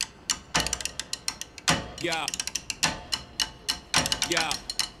Yeah. Yeah.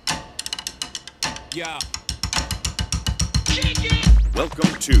 Yeah.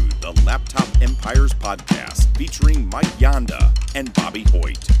 Welcome to the Laptop Empires podcast featuring Mike Yanda and Bobby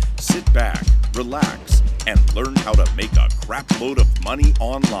Hoyt. Sit back, relax, and learn how to make a crap load of money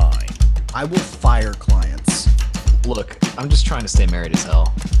online. I will fire clients. Look, I'm just trying to stay married as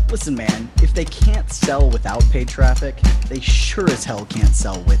hell. Listen, man, if they can't sell without paid traffic, they sure as hell can't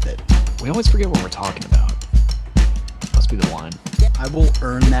sell with it. We always forget what we're talking about. Must be the wine. I will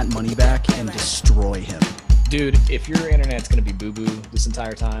earn that money back and destroy him. Dude, if your internet's going to be boo-boo this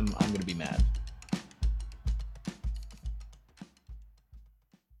entire time, I'm going to be mad.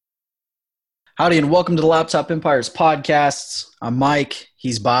 Howdy, and welcome to the Laptop Empires podcasts. I'm Mike,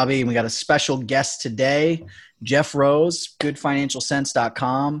 he's Bobby, and we got a special guest today, Jeff Rose,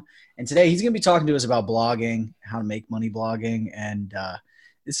 goodfinancialsense.com. And today he's going to be talking to us about blogging, how to make money blogging. And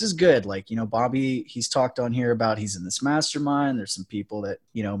this is good. Like, you know, Bobby, he's talked on here about he's in this mastermind. There's some people that,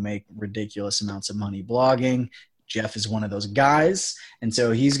 you know, make ridiculous amounts of money blogging. Jeff is one of those guys. And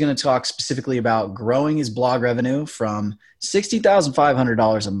so he's going to talk specifically about growing his blog revenue from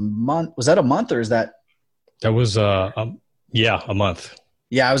 $60,500 a month. Was that a month or is that? That was, a month.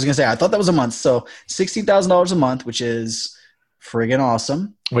 Yeah, I was going to say, I thought that was a month. So $60,000 a month, which is friggin'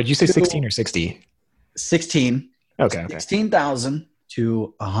 awesome. What, did you say 16 or 60? 16. Okay. $16,000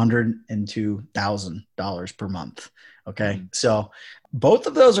 to $102,000 per month. Okay. Mm-hmm. So both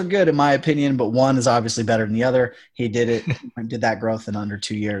of those are good in my opinion, but one is obviously better than the other. He did that growth in under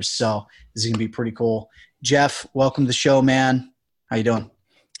 2 years. So this is going to be pretty cool. Jeff, welcome to the show, man. How you doing?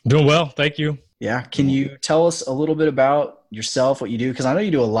 Doing well. Thank you. Yeah. Can you tell us a little bit about yourself, what you do? Because I know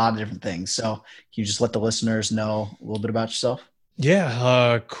you do a lot of different things. So can you just let the listeners know a little bit about yourself?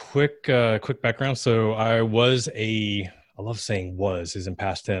 Yeah. Quick background. So I was I love saying was is in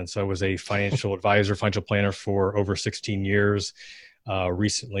past tense. I was a financial advisor, financial planner for over 16 years.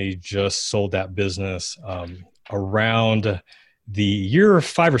 Recently just sold that business. Around the year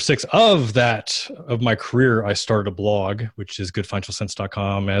 5 or 6 of my career, I started a blog, which is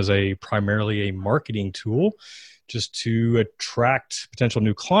goodfinancialsense.com, as primarily a marketing tool just to attract potential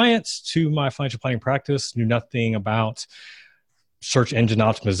new clients to my financial planning practice. Knew nothing about search engine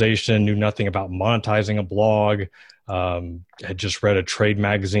optimization, knew nothing about monetizing a blog. Had just read a trade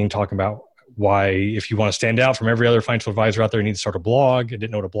magazine talking about why, if you want to stand out from every other financial advisor out there, you need to start a blog. I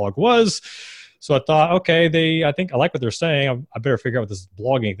didn't know what a blog was. So I thought, okay, I think I like what they're saying. I better figure out what this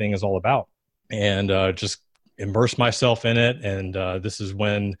blogging thing is all about, and just immerse myself in it. And this is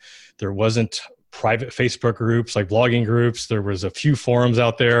when there wasn't private Facebook groups, like blogging groups. There was a few forums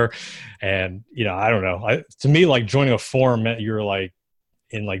out there, and I don't know. To me, like joining a forum meant you're like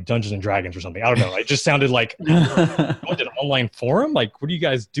in like Dungeons and Dragons or something. I don't know. It just sounded like going to an online forum. Like, what do you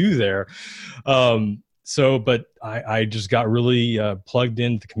guys do there? But I just got really plugged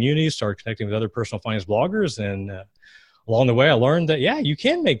into the community, started connecting with other personal finance bloggers. And along the way, I learned that, you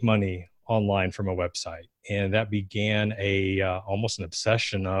can make money online from a website. And that began almost an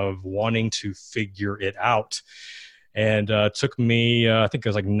obsession of wanting to figure it out. And it took me, I think it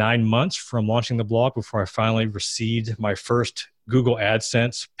was like 9 months from launching the blog before I finally received my first Google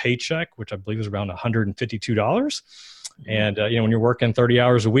AdSense paycheck, which I believe was around $152. And, when you're working 30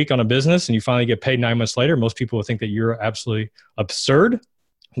 hours a week on a business and you finally get paid 9 months later, most people would think that you're absolutely absurd,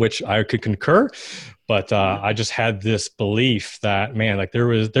 which I could concur. But I just had this belief that, man, like there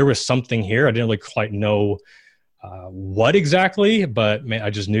was something here. I didn't really quite know what exactly, but man, I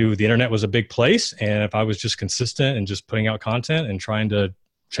just knew the internet was a big place. And if I was just consistent and just putting out content and trying to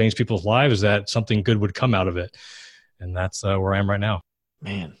change people's lives, that something good would come out of it. And that's where I am right now.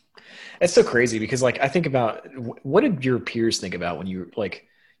 Man, that's so crazy because like I think about what did your peers think about when you're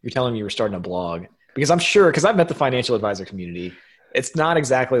telling me you were starting a blog? Because I'm sure, because I've met the financial advisor community, it's not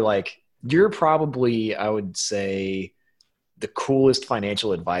exactly like you're probably, I would say, the coolest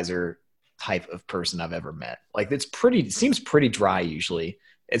financial advisor type of person I've ever met. Like it seems pretty dry usually.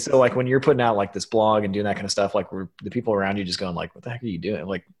 And so like when you're putting out like this blog and doing that kind of stuff, like were the people around you just going like, what the heck are you doing?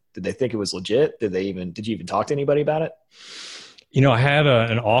 Like, did they think it was legit? Did you even talk to anybody about it? I had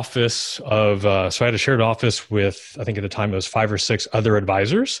an office of, so I had a shared office with, I think at the time it was 5 or 6 other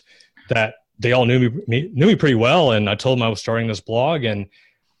advisors that they all knew me pretty well. And I told them I was starting this blog. And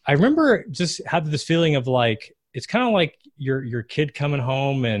I remember just had this feeling of like, it's kind of like your kid coming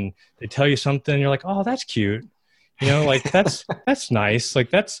home and they tell you something and you're like, oh, that's cute. Like that's nice.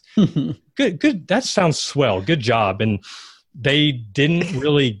 Like that's good. That sounds swell. Good job. And they didn't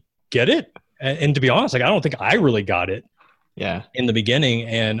really get it. And to be honest, like, I don't think I really got it in the beginning.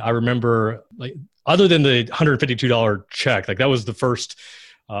 And I remember like, other than the $152 check, like that was the first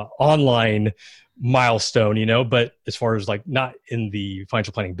online milestone, you know, but as far as like not in the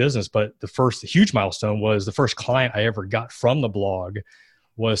financial planning business, but the first huge milestone was the first client I ever got from the blog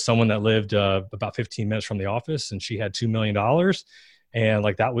was someone that lived about 15 minutes from the office, and she had $2 million. And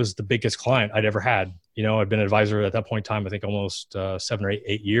like, that was the biggest client I'd ever had. You know, I'd been an advisor at that point in time, I think almost 7 or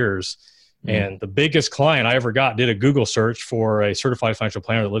 8 years. And the biggest client I ever got did a Google search for a certified financial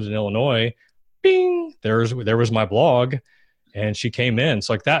planner that lived in Illinois. Bing, there was my blog, and she came in.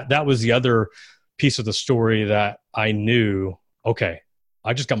 So like that was the other piece of the story that I knew, okay,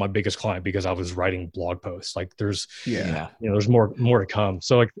 I just got my biggest client because I was writing blog posts. Like there's more to come.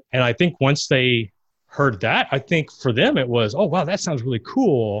 So like, and I think once they heard that, I think for them it was, oh wow, that sounds really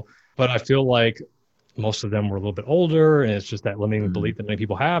cool. But I feel like most of them were a little bit older, and it's just that limiting belief that many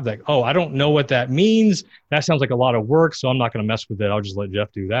people have that, oh, I don't know what that means. That sounds like a lot of work, so I'm not going to mess with it. I'll just let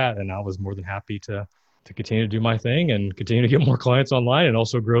Jeff do that. And I was more than happy to continue to do my thing and continue to get more clients online and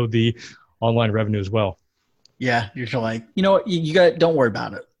also grow the online revenue as well. Yeah. You're like, you know what? You got, don't worry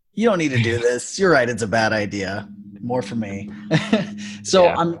about it. You don't need to do this. You're right. It's a bad idea. More for me. So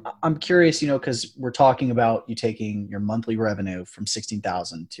yeah. I'm curious, you know, cause we're talking about you taking your monthly revenue from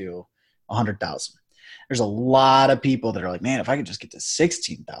 16,000 to 100,000. There's a lot of people that are like, man, if I could just get to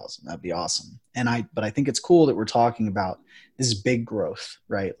 16,000, that'd be awesome. But I think it's cool that we're talking about this big growth,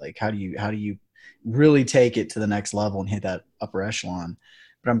 right? Like how do you really take it to the next level and hit that upper echelon?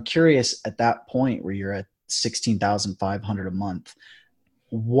 But I'm curious, at that point where you're at 16,500 a month,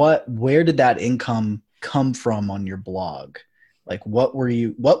 where did that income come from on your blog? Like what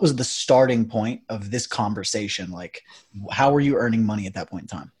was the starting point of this conversation? Like how were you earning money at that point in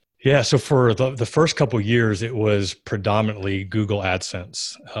time? Yeah. So for the first couple of years, it was predominantly Google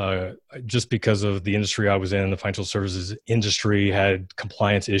AdSense, just because of the industry I was in. The financial services industry had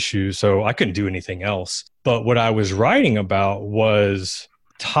compliance issues, so I couldn't do anything else. But what I was writing about was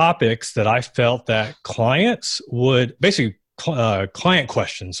topics that I felt that clients would basically client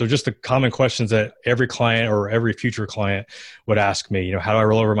questions. So just the common questions that every client or every future client would ask me, you know, how do I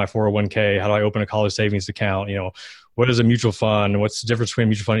roll over my 401k? How do I open a college savings account? You know, what is a mutual fund? What's the difference between a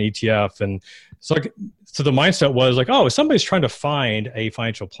mutual fund and ETF? And so the mindset was like, oh, if somebody's trying to find a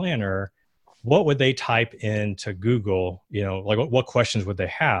financial planner, what would they type into Google? You know, like what questions would they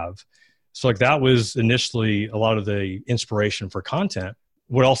have? So like that was initially a lot of the inspiration for content.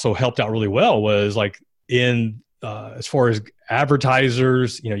 What also helped out really well was like as far as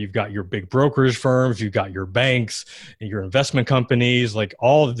advertisers, you know, you've got your big brokerage firms, you've got your banks and your investment companies, like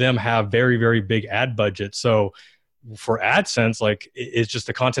all of them have very, very big ad budgets. So for AdSense, like it's just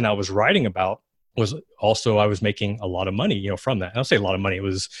the content I was writing about was also, I was making a lot of money, you know, from that. And I'll say a lot of money. It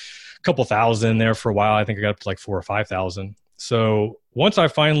was a couple thousand there for a while. I think I got up to like 4,000 or 5,000. So once I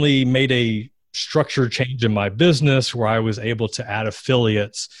finally made a structure change in my business where I was able to add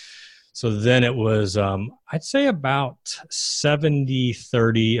affiliates. So then it was, I'd say about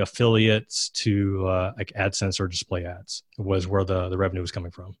 70-30 affiliates to like AdSense or display ads was where the revenue was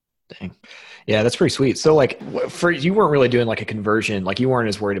coming from. Dang. Yeah, that's pretty sweet. So like you weren't really doing like a conversion, like you weren't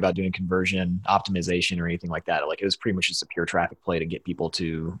as worried about doing conversion optimization or anything like that. Like it was pretty much just a pure traffic play to get people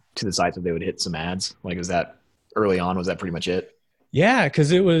to the site that they would hit some ads. Like was that early on, was that pretty much it? Yeah,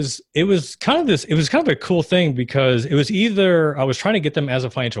 because it was kind of a cool thing because it was either I was trying to get them as a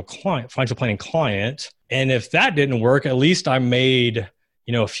financial planning client, and if that didn't work, at least I made,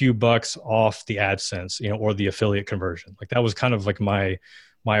 you know, a few bucks off the AdSense, you know, or the affiliate conversion. Like that was kind of like my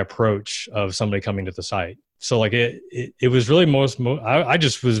approach of somebody coming to the site. So like it was really I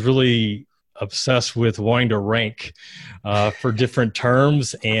just was really obsessed with wanting to rank for different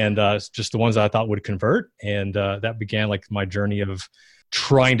terms and just the ones that I thought would convert. And that began like my journey of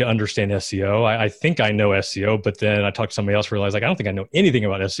trying to understand SEO. I think I know SEO, but then I talked to somebody else, realized like, I don't think I know anything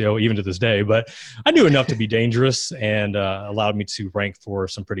about SEO even to this day, but I knew enough to be dangerous and allowed me to rank for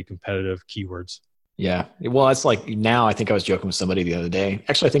some pretty competitive keywords. Yeah. Well, it's like now I think I was joking with somebody the other day.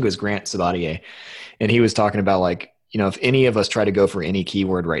 Actually, I think it was Grant Sabatier. And he was talking about like, you know, if any of us try to go for any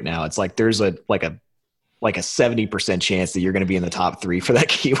keyword right now, it's like there's a 70% chance that you're going to be in the top 3 for that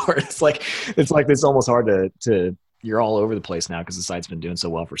keyword. It's like it's almost hard to you're all over the place now because the site's been doing so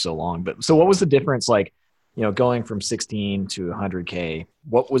well for so long. But so what was the difference, like, you know, going from 16 to 100K?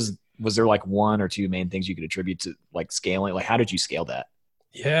 What was there like one or two main things you could attribute to like scaling? Like, how did you scale that?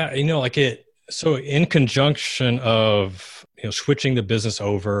 Yeah, you know, like so in conjunction of, you know, switching the business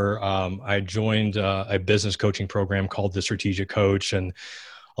over, I joined a business coaching program called the Strategic Coach, and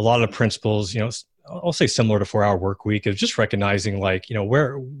a lot of the principles, you know, I'll say similar to 4-Hour Workweek, is just recognizing like, you know,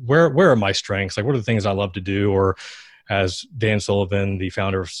 where are my strengths? Like, what are the things I love to do? Or as Dan Sullivan, the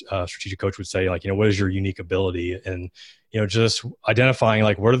founder of Strategic Coach, would say, like, what is your unique ability? And, just identifying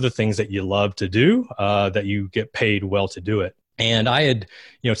like, what are the things that you love to do, that you get paid well to do it. And I had,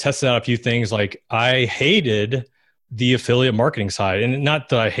 tested out a few things. Like, I hated the affiliate marketing side, and not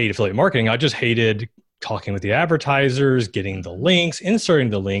that I hate affiliate marketing. I just hated talking with the advertisers, getting the links, inserting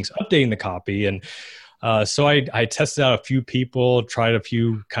the links, updating the copy. And so I tested out a few people, tried a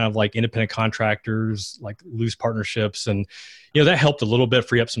few kind of like independent contractors, like loose partnerships. And, that helped a little bit,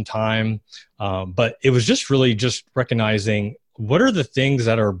 free up some time. But it was just really just recognizing what are the things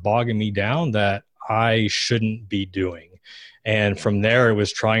that are bogging me down that I shouldn't be doing. And from there, it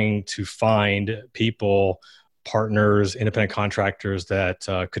was trying to find people, partners, independent contractors that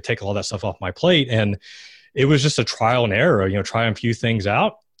could take all that stuff off my plate. And it was just a trial and error, trying a few things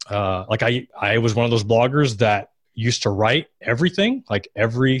out. Like I was one of those bloggers that used to write everything, like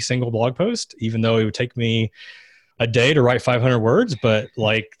every single blog post, even though it would take me a day to write 500 words. But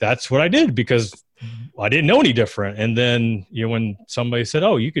like, that's what I did because I didn't know any different. And then, when somebody said,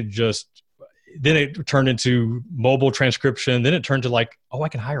 oh, you could just, then it turned into mobile transcription. Then it turned to like, oh, I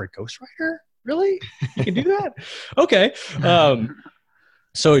can hire a ghostwriter. Really? You can do that? Okay.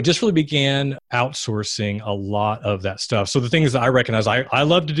 So it just really began outsourcing a lot of that stuff. So the things that I recognize I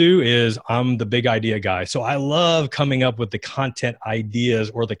love to do is I'm the big idea guy. So I love coming up with the content ideas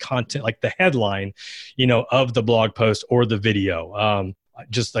or the content, like the headline, of the blog post or the video.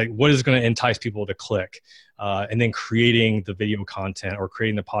 Just like what is going to entice people to click, and then creating the video content or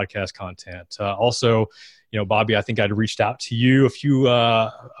creating the podcast content. Also, Bobby, I think I'd reached out to you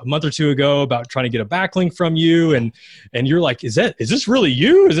a month or two ago about trying to get a backlink from you. And you're like, is this really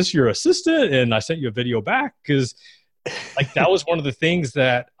you? Is this your assistant? And I sent you a video back because like that was one of the things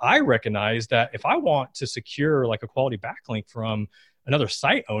that I recognized, that if I want to secure like a quality backlink from another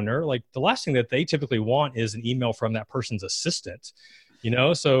site owner, like the last thing that they typically want is an email from that person's assistant,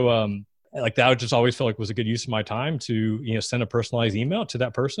 So like that just always felt like was a good use of my time to, send a personalized email to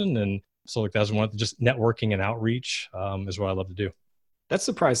that person. And so like that was one of the, just networking and outreach is what I love to do. That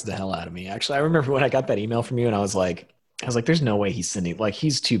surprised the hell out of me. Actually, I remember when I got that email from you and I was like, there's no way he's sending, like,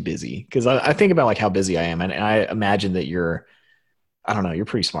 he's too busy. Cause I think about like how busy I am. And I imagine that you're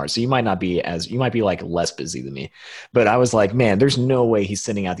pretty smart. So you might be like less busy than me, but I was like, man, there's no way he's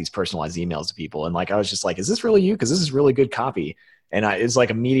sending out these personalized emails to people. And like, I was just like, is this really you? Cause this is really good copy. And it's like,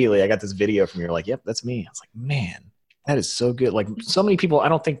 immediately I got this video from you. You're like, yep, that's me. I was like, man, that is so good. Like so many people, I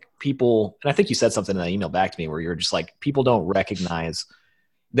don't think people, and I think you said something in that email back to me where you're just like, people don't recognize,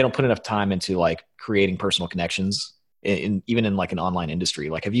 they don't put enough time into like creating personal connections even in like an online industry.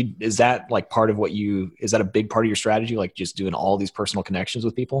 Like, is that like part of is that a big part of your strategy? Like just doing all these personal connections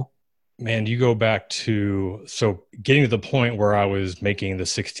with people? Man, you go back to, so getting to the point where I was making the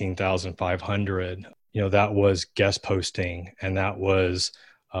 16,500, that was guest posting. And that was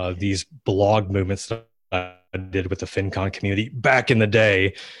these blog movements that I did with the FinCon community back in the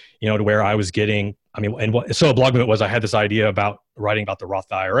day, to where I was getting, so a blog movement was, I had this idea about writing about the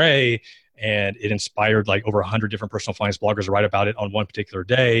Roth IRA, and it inspired like over 100 different personal finance bloggers to write about it on one particular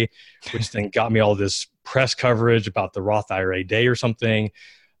day, which then got me all this press coverage about the Roth IRA day or something.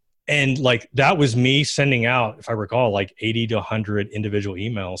 And like, that was me sending out, if I recall, like 80 to 100 individual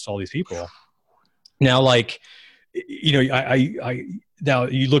emails to all these people. Now, like, now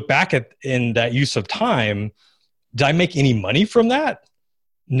you look back in that use of time, did I make any money from that?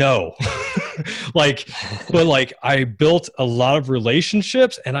 No. But I built a lot of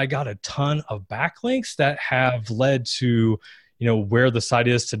relationships and I got a ton of backlinks that have led to, where the site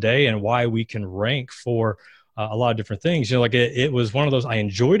is today and why we can rank for a lot of different things. It was one of those, I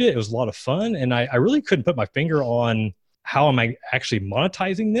enjoyed it. It was a lot of fun. And I really couldn't put my finger on how am I actually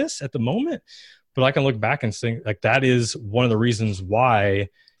monetizing this at the moment. But I can look back and think like that is one of the reasons why,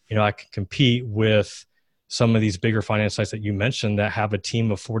 I can compete with some of these bigger finance sites that you mentioned that have a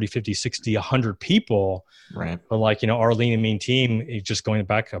team of 40, 50, 60, 100 people. Right. But our Lean and Mean team, just going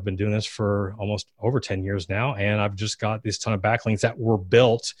back, I've been doing this for almost over 10 years now. And I've just got this ton of backlinks that were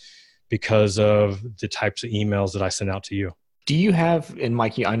built because of the types of emails that I send out to you. Do you have, and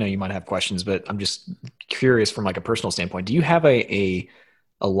Mike, I know you might have questions, but I'm just curious from like a personal standpoint, do you have a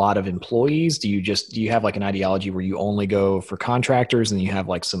lot of employees? Do you have like an ideology where you only go for contractors and you have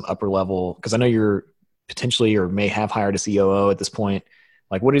like some upper level? Because I know you're potentially or may have hired a COO at this point.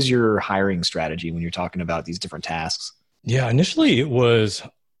 Like, what is your hiring strategy when you're talking about these different tasks? Yeah, initially it was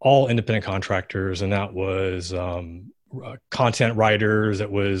all independent contractors, and that was content writers.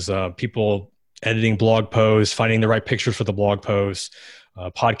 It was people editing blog posts, finding the right pictures for the blog posts.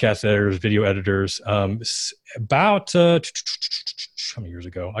 podcast editors, video editors. About how many years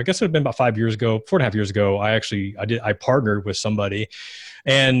ago? I guess it would have been about 5 years ago, 4.5 years ago. I partnered with somebody,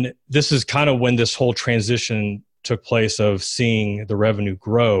 and this is kind of when this whole transition took place of seeing the revenue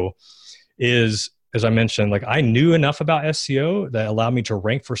grow. Is, as I mentioned, like I knew enough about SEO that allowed me to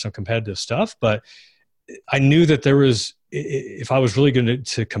rank for some competitive stuff, but I knew that there was, if I was really going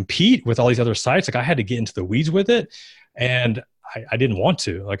to compete with all these other sites, like I had to get into the weeds with it. And I didn't want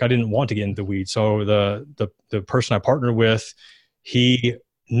to, I didn't want to get into the weeds. So the person I partnered with, he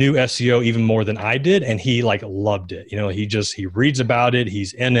knew SEO even more than I did. And he loved it. He reads about it.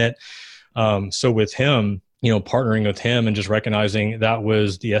 He's in it. So with him, partnering with him and just recognizing that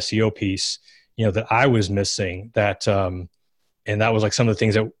was the SEO piece, that I was missing, that, and that was some of the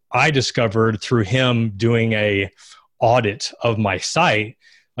things that I discovered through him doing a audit of my site.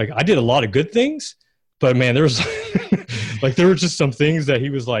 I did a lot of good things, but man, there was there were just some things that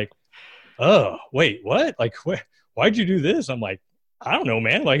he was like, oh, wait, what? Why'd you do this? I'm like, I don't know,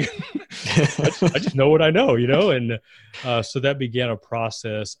 man. I just know what I know, And so that began a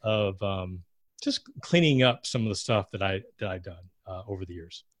process of just cleaning up some of the stuff that I'd done over the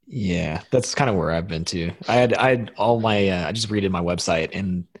years. Yeah, that's kind of where I've been too. I had all my, I just redid my website,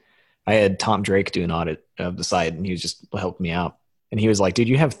 and I had Tom Drake do an audit of the site, and he was just helping me out. And he was like, dude,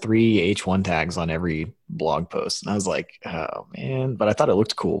 you have 3 H1 tags on every blog post. And I was like, oh man, but I thought it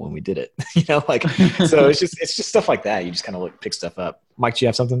looked cool when we did it. So it's just stuff like that. You just kind of pick stuff up. Mike, do you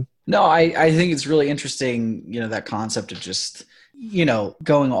have something? No, I think it's really interesting, that concept of just,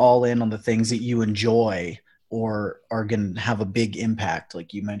 going all in on the things that you enjoy or are going to have a big impact.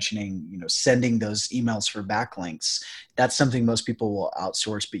 Like you mentioning, sending those emails for backlinks. That's something most people will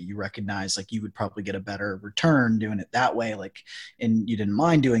outsource, but you recognize you would probably get a better return doing it that way. And you didn't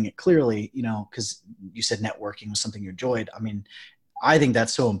mind doing it clearly, because you said networking was something you enjoyed. I mean, I think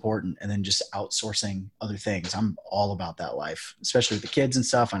that's so important. And then just outsourcing other things. I'm all about that life, especially with the kids and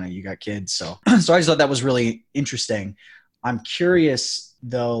stuff. I know you got kids. So I just thought that was really interesting. I'm curious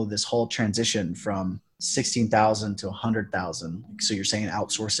though, this whole transition from 16,000 to 100,000. So you're saying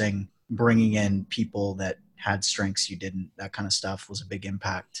outsourcing, bringing in people that had strengths you didn't, that kind of stuff was a big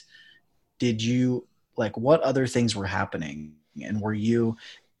impact. Did you what other things were happening? And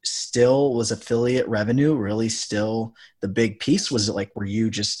was affiliate revenue really still the big piece? Was it were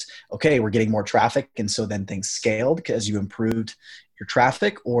you just, okay, we're getting more traffic, and so then things scaled because you improved your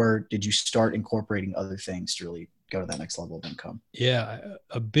traffic, or did you start incorporating other things to really go to that next level of income? Yeah,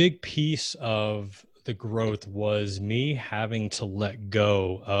 a big piece of the growth was me having to let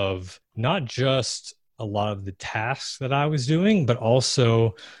go of not just a lot of the tasks that I was doing, but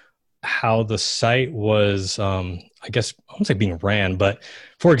also how the site was, I guess I won't say being ran, but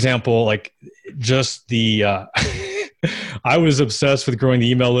for example, just the, I was obsessed with growing the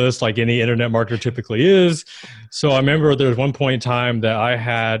email list like any internet marketer typically is. So I remember there was one point in time that I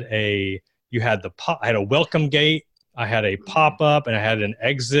had I had a welcome gate, I had a pop-up, and I had an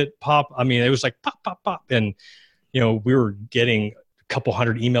exit pop. I mean, it was pop, pop, pop. And, we were getting a couple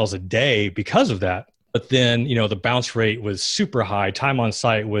hundred emails a day because of that. But then, the bounce rate was super high. Time on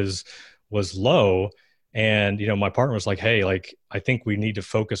site was low. And, my partner was like, hey, I think we need to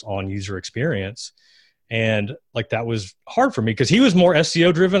focus on user experience. And that was hard for me because he was more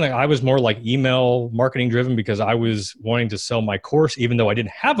SEO driven. I was more email marketing driven because I was wanting to sell my course, even though I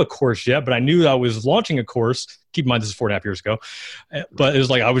didn't have a course yet, but I knew I was launching a course. Keep in mind, this is 4.5 years ago. But it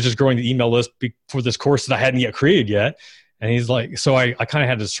was I was just growing the email list for this course that I hadn't yet created yet. And he's so I kind of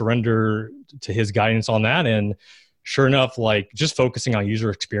had to surrender to his guidance on that. And sure enough, just focusing on user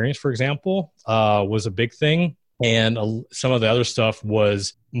experience, for example, was a big thing. And some of the other stuff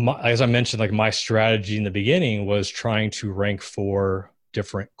was, as I mentioned, my strategy in the beginning was trying to rank for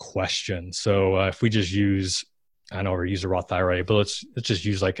different questions. So if we just use, I know we use a Roth IRA, but let's just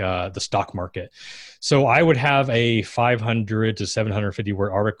use the stock market. So I would have a 500 to 750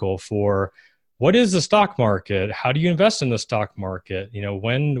 word article for what is the stock market? How do you invest in the stock market?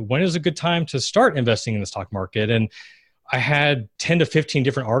 When is a good time to start investing in the stock market? And I had 10 to 15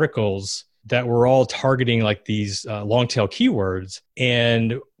 different articles that were all targeting these long tail keywords.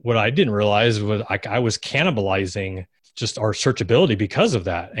 And what I didn't realize was I was cannibalizing just our searchability because of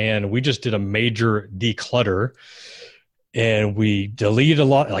that. And we just did a major declutter, and we deleted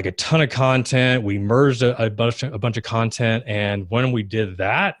a ton of content. We merged a bunch of content. And when we did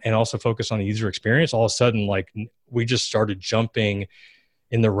that and also focused on the user experience, all of a sudden, we just started jumping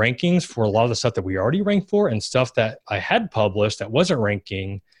in the rankings for a lot of the stuff that we already ranked for, and stuff that I had published that wasn't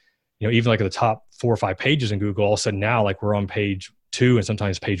ranking, even the top 4 or 5 pages in Google. All of a sudden now, we're on page 2 and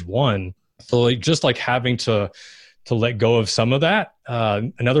sometimes page 1. So just having to to let go of some of that.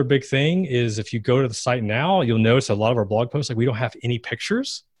 Another big thing is if you go to the site now, you'll notice a lot of our blog posts, like we don't have any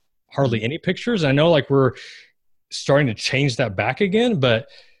pictures, hardly any pictures. And I know like we're starting to change that back again, but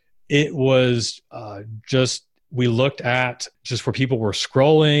it was just, we looked at just where people were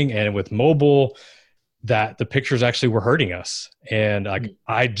scrolling and with mobile, that the pictures actually were hurting us. And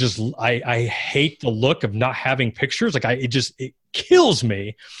I hate the look of not having pictures. Like it kills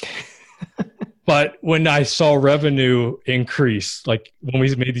me. But when I saw revenue increase, like when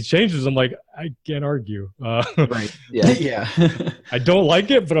we made these changes, I'm like, I can't argue. Right. Yeah. Yeah. I don't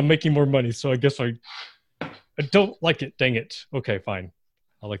like it, but I'm making more money. So I guess I don't like it. Dang it. Okay, fine.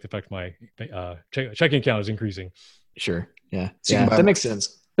 I like the fact my checking account is increasing. Sure. Yeah. So Yeah. That makes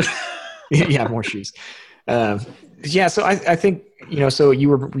sense. Yeah. More shoes. Yeah. So I think, so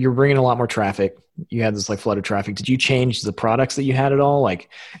you're bringing a lot more traffic. You had this like flood of traffic. Did you change the products that you had at all? Like,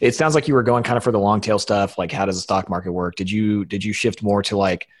 it sounds like you were going kind of for the long tail stuff. Like, how does the stock market work? Did you shift more to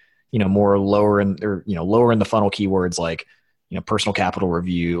like, more lower in the funnel keywords, like, personal capital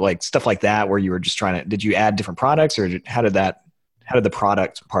review, like stuff like that, where you were just did you add different products, or how did the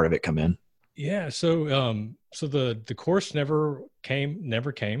product part of it come in? Yeah. So the course never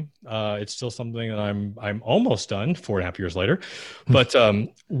came. It's still something that I'm almost done 4.5 years later. But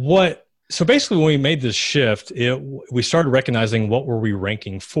so basically when we made this shift, we started recognizing what were we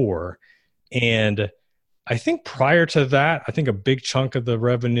ranking for. And I think prior to that, I think a big chunk of the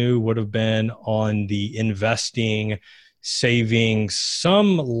revenue would have been on the investing, saving,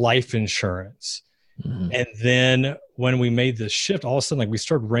 some life insurance. Mm-hmm. And then when we made this shift, all of a sudden, like we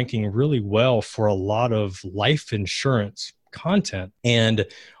started ranking really well for a lot of life insurance content. And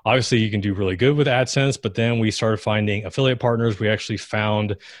obviously you can do really good with AdSense, but then we started finding affiliate partners. We actually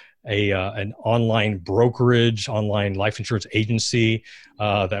found an online brokerage, online life insurance agency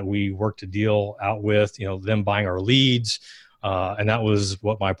that we worked a deal out with, them buying our leads. And that was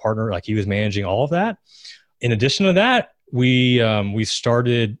what my partner, like he was managing all of that. In addition to that, we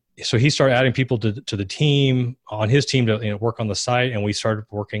started, so he started adding people to the team, on his team to work on the site. And we started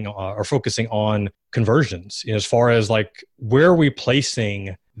working or focusing on conversions, as far as like, where are we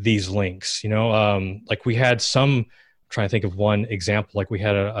placing these links? Like we had some, trying to think of one example. Like we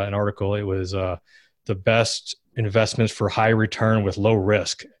had an article, it was the best investments for high return with low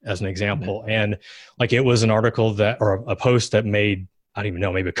risk as an example. Mm-hmm. And like, it was an article or a post that made, I don't even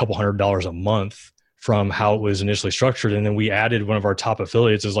know, maybe a couple $100 a month from how it was initially structured. And then we added one of our top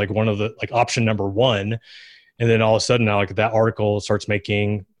affiliates as like one of the, like option number one. And then all of a sudden now like that article starts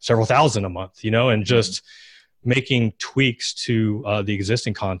making several thousand a month, and just making tweaks to the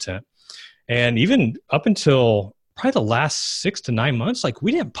existing content. And even up until probably the last 6 to 9 months, like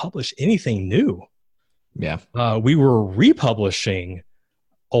we didn't publish anything new. Yeah. We were republishing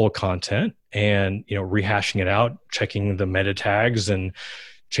old content and, rehashing it out, checking the meta tags and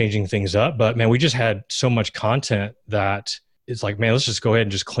changing things up. But man, we just had so much content that it's like, man, let's just go ahead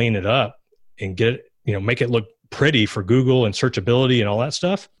and just clean it up and get it, make it look pretty for Google and searchability and all that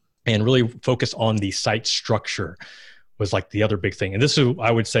stuff, and really focus on the site structure was like the other big thing. And this is,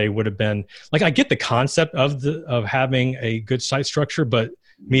 I would say, would have been like, I get the concept of having a good site structure, but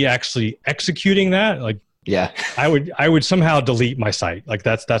me actually executing that, like, yeah, I would somehow delete my site. Like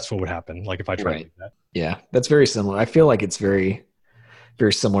that's what would happen. Like if I tried to do that. Yeah. That's very similar. I feel like it's very,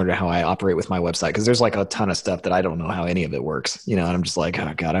 very similar to how I operate with my website. Cause there's like a ton of stuff that I don't know how any of it works, and I'm just like,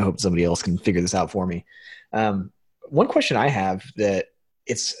 oh God, I hope somebody else can figure this out for me. One question I have that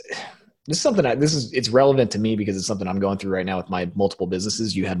it's relevant to me because it's something I'm going through right now with my multiple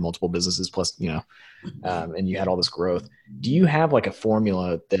businesses. You had multiple businesses plus, and you had all this growth. Do you have like a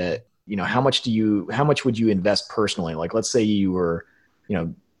formula that, how much would you invest personally? Like, let's say you were,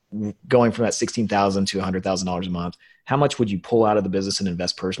 going from that $16,000 to $100,000 a month. How much would you pull out of the business and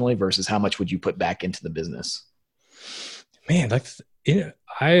invest personally versus how much would you put back into the business? Man,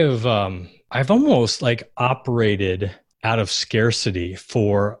 I've almost like operated out of scarcity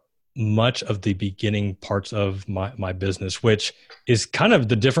for much of the beginning parts of my business, which is kind of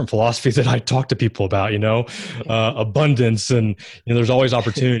the different philosophy that I talk to people about, abundance and, there's always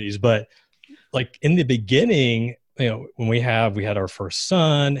opportunities. But like in the beginning, when we had our first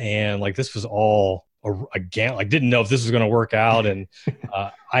son and like, this was all again, like didn't know if this was going to work out. And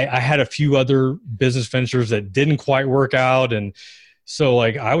I had a few other business ventures that didn't quite work out. And so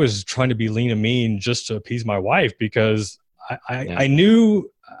like, I was trying to be lean and mean just to appease my wife because I knew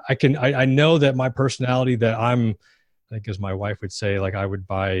I know that my personality that I think as my wife would say, like I would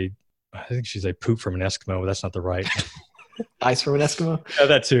buy, I think she'd say poop from an Eskimo, but that's not the right. Ice from an Eskimo? Yeah,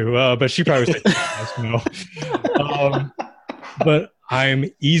 that too. But she probably would say Eskimo. But I'm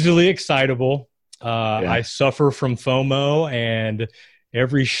easily excitable. I suffer from FOMO, and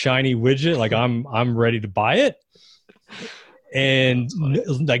every shiny widget, like I'm ready to buy it. And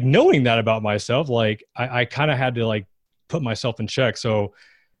like knowing that about myself, like I kind of had to like put myself in check. So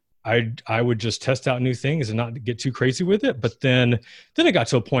I would just test out new things and not get too crazy with it. But then it got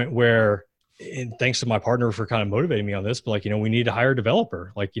to a point where, and thanks to my partner for kind of motivating me on this, but like, we need to hire a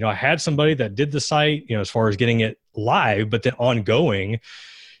developer. Like, I had somebody that did the site, as far as getting it live, but then ongoing,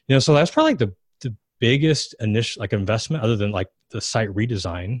 so that's probably like the biggest initial like investment other than like the site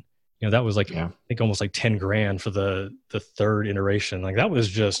redesign. That was like, I think almost like 10 grand for the third iteration. Like that was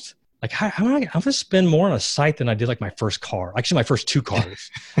just like, how am I going to spend more on a site than I did like my first car, actually my first 2 cars.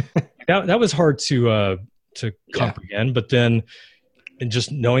 that was hard to comprehend, but then, and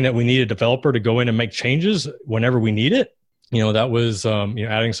just knowing that we need a developer to go in and make changes whenever we need it, that was,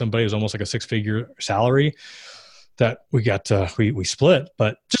 adding somebody was almost like a 6-figure salary that we got, we split,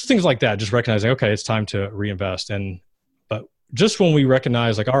 but just things like that, just recognizing, okay, it's time to reinvest. But just when we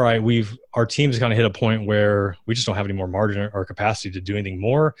recognize like, all right, our team's kind of hit a point where we just don't have any more margin or capacity to do anything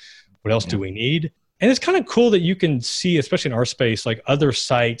more. What else do we need? And it's kind of cool that you can see, especially in our space, like other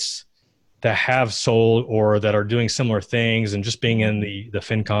sites that have sold or that are doing similar things, and just being in the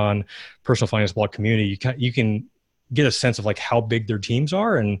FinCon personal finance blog community, you can get a sense of like how big their teams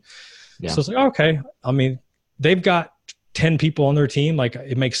are. And so it's like, okay, I mean, they've got 10 people on their team. Like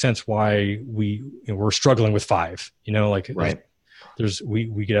it makes sense why we're struggling with 5, like right.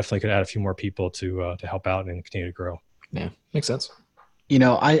 We definitely could add a few more people to help out and continue to grow. Yeah. Makes sense.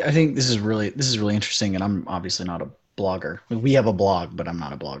 I think this is really interesting, and I'm obviously not a blogger. We have a blog, but I'm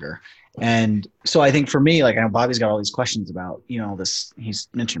not a blogger. And so I think for me, like I know Bobby's got all these questions about, this, he's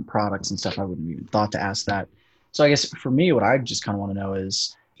mentioned products and stuff. I wouldn't even thought to ask that. So I guess for me, what I just kind of want to know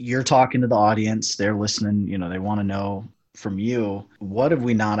is, you're talking to the audience, they're listening, they want to know from you, what have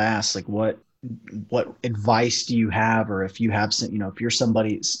we not asked? Like what advice do you have? Or if you have some, if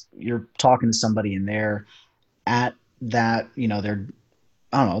you're talking to somebody and they're at that,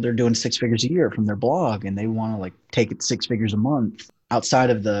 they're doing 6 figures a year from their blog and they want to like take it 6 figures a month outside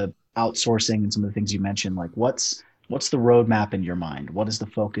of the outsourcing and some of the things you mentioned. Like what's the roadmap in your mind? What does the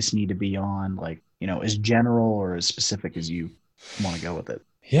focus need to be on? Like, as general or as specific as you want to go with it?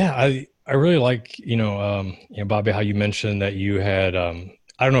 Yeah. I really like, Bobby, how you mentioned that you had, I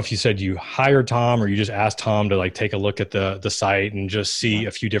don't know if you said you hired Tom or you just asked Tom to like take a look at the site and just see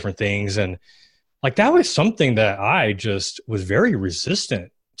a few different things. And like, that was something that I just was very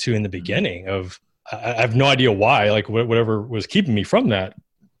resistant to in the beginning of, I have no idea why, like whatever was keeping me from that.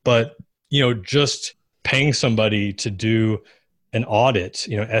 But, just paying somebody to do an audit,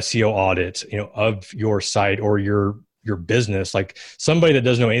 SEO audit, of your site or your business, like somebody that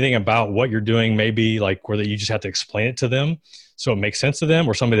doesn't know anything about what you're doing, maybe like where you just have to explain it to them so it makes sense to them,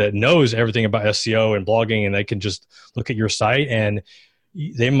 or somebody that knows everything about SEO and blogging and they can just look at your site and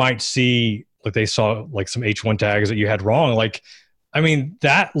they might see, like they saw like some H1 tags that you had wrong. Like, I mean,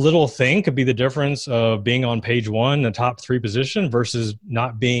 that little thing could be the difference of being on page 1, the top 3 position versus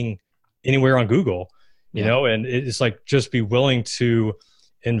not being anywhere on Google, and it's like, just be willing to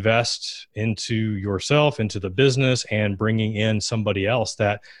invest into yourself, into the business, and bringing in somebody else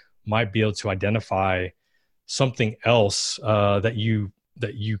that might be able to identify something else that you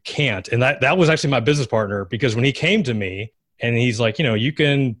can't. And that was actually my business partner, because when he came to me and he's like, you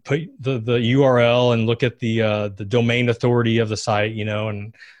can put the URL and look at the domain authority of the site, and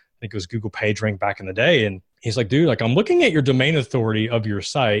I think it was Google PageRank back in the day. And he's like, dude, like I'm looking at your domain authority of your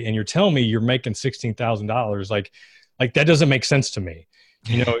site and you're telling me you're making $16,000. Like that doesn't make sense to me.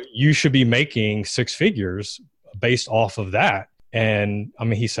 You should be making 6 figures based off of that. And I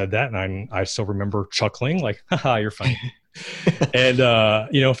mean, he said that, and I still remember chuckling like, haha, you're funny. And,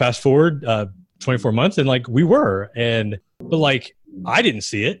 fast forward 24 months and like we were, but like, I didn't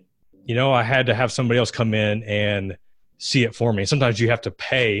see it, I had to have somebody else come in and see it for me. Sometimes you have to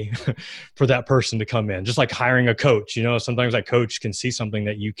pay for that person to come in, just like hiring a coach, sometimes that coach can see something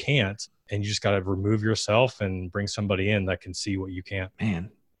that you can't, and you just got to remove yourself and bring somebody in that can see what you can't.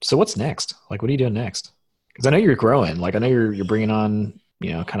 Man. So what's next? Like, what are you doing next? Because I know you're growing. Like, I know you're bringing on,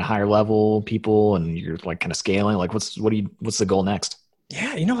 kind of higher level people, and you're like kind of scaling. Like, what's the goal next?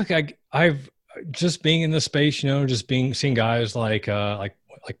 Yeah. Like I've just being in the space, just seeing guys like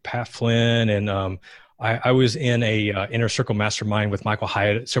Pat Flynn, and I was in a Inner Circle mastermind with Michael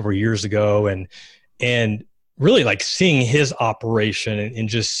Hyatt several years ago, and really like seeing his operation and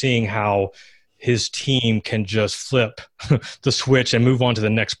just seeing how his team can just flip the switch and move on to the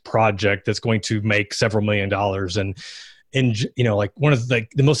next project that's going to make several $1 million. And like one of the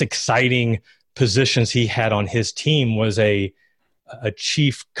most exciting positions he had on his team was a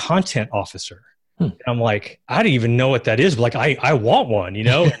chief content officer. And I'm like, I don't even know what that is, but like, I want one, you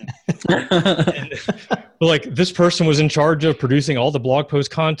know? But like this person was in charge of producing all the blog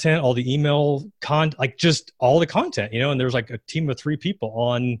post content, all the email like just all the content, you know, and there's like a team of 3 people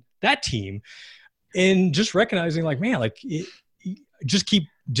on that team. And just recognizing like, man, like just keep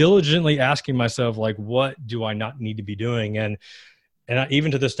diligently asking myself, like, what do I not need to be doing? And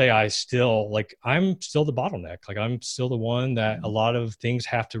even to this day, I'm still the bottleneck. Like I'm still the one that a lot of things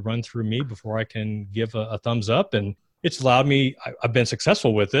have to run through me before I can give a thumbs up. And it's allowed me, I've been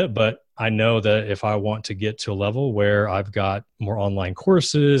successful with it, but I know that if I want to get to a level where I've got more online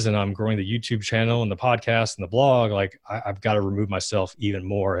courses and I'm growing the YouTube channel and the podcast and the blog, like I've got to remove myself even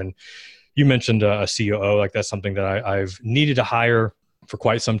more. And you mentioned a COO, like that's something that I've needed to hire for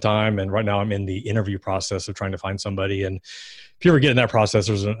quite some time. And right now I'm in the interview process of trying to find somebody. And if you ever get in that process,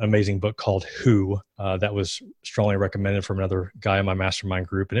 there's an amazing book called Who that was strongly recommended from another guy in my mastermind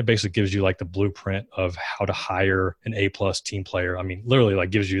group. And it basically gives you like the blueprint of how to hire an A+ team player. I mean, literally like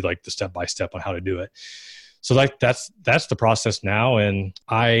gives you like the step-by-step on how to do it. So like that's the process now. And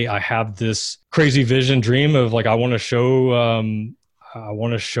I have this crazy vision dream of like, I want to show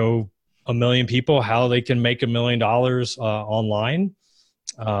 1 million people how they can make $1 million online.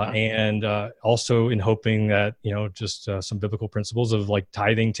 And also in hoping that, you know, just some biblical principles of like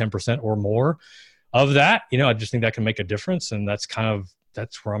tithing 10% or more of that, you know, I just think that can make a difference. And that's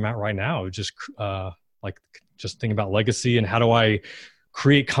where I'm at right now. Just just thinking about legacy and how do I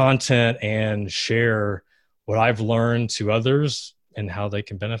create content and share what I've learned to others and how they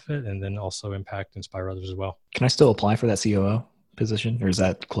can benefit and then also impact, inspire others as well. Can I still apply for that COO position or is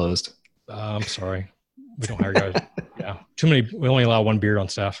that closed? I'm sorry. We don't hire guys. Yeah. Too many. We only allow 1 beard on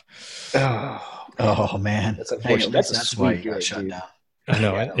staff. Oh man. That's unfortunate. That's why you beard, got shut down. I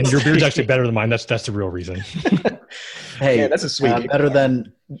know. And your beard's actually better than mine. That's the real reason. Hey, yeah, that's a sweet better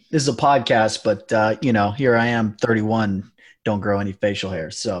than this is a podcast, but you know, here I am 31, don't grow any facial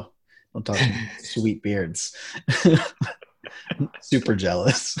hair. So don't talk sweet beards. Super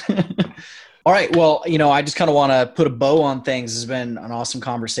jealous. All right. Well, you know, I just kind of want to put a bow on things. It's been an awesome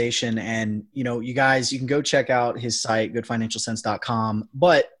conversation. And, you know, you guys, you can go check out his site, goodfinancialsense.com.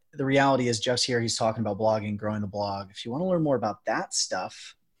 But the reality is Jeff's here. He's talking about blogging, growing the blog. If you want to learn more about that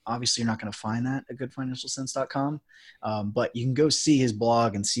stuff, obviously you're not going to find that at goodfinancialsense.com. But you can go see his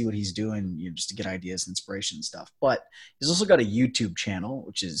blog and see what he's doing, you know, just to get ideas and inspiration and stuff. But he's also got a YouTube channel,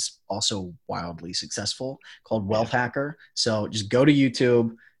 which is also wildly successful, called Wealth Hacker. So just go to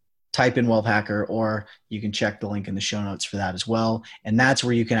YouTube, type in Wealth Hacker, or you can check the link in the show notes for that as well. And that's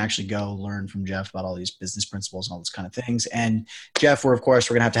where you can actually go learn from Jeff about all these business principles and all those kind of things. And Jeff, we're going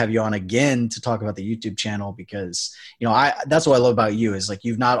to have you on again to talk about the YouTube channel because, you know, that's what I love about you is like,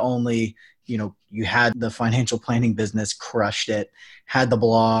 you've not only, you know, you had the financial planning business, crushed it, had the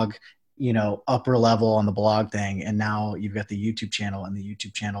blog, you know, upper level on the blog thing. And now you've got the YouTube channel, and the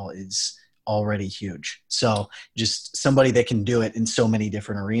YouTube channel is already huge. So just somebody that can do it in so many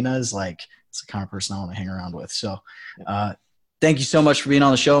different arenas, like it's the kind of person I want to hang around with. So thank you so much for being on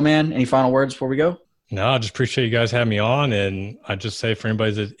the show, man. Any final words before we go? No, I just appreciate you guys having me on. And I just say for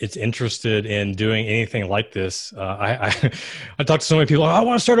anybody that's interested in doing anything like this, I talk to so many people, I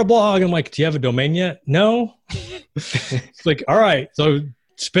want to start a blog. I'm like, do you have a domain yet? No. It's like, all right. So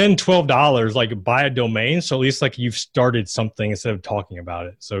spend $12, like buy a domain. So at least like you've started something instead of talking about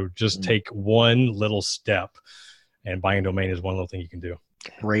it. So just take one little step, and buying a domain is one little thing you can do.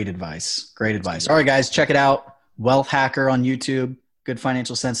 Great advice. Great advice. All right, guys, check it out. Wealth Hacker on YouTube,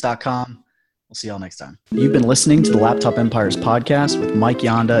 goodfinancialsense.com. We'll see y'all next time. You've been listening to the Laptop Empires podcast with Mike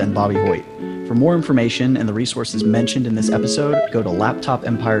Yanda and Bobby Hoyt. For more information and the resources mentioned in this episode, go to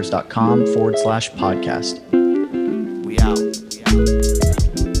laptopempires.com/podcast. We out.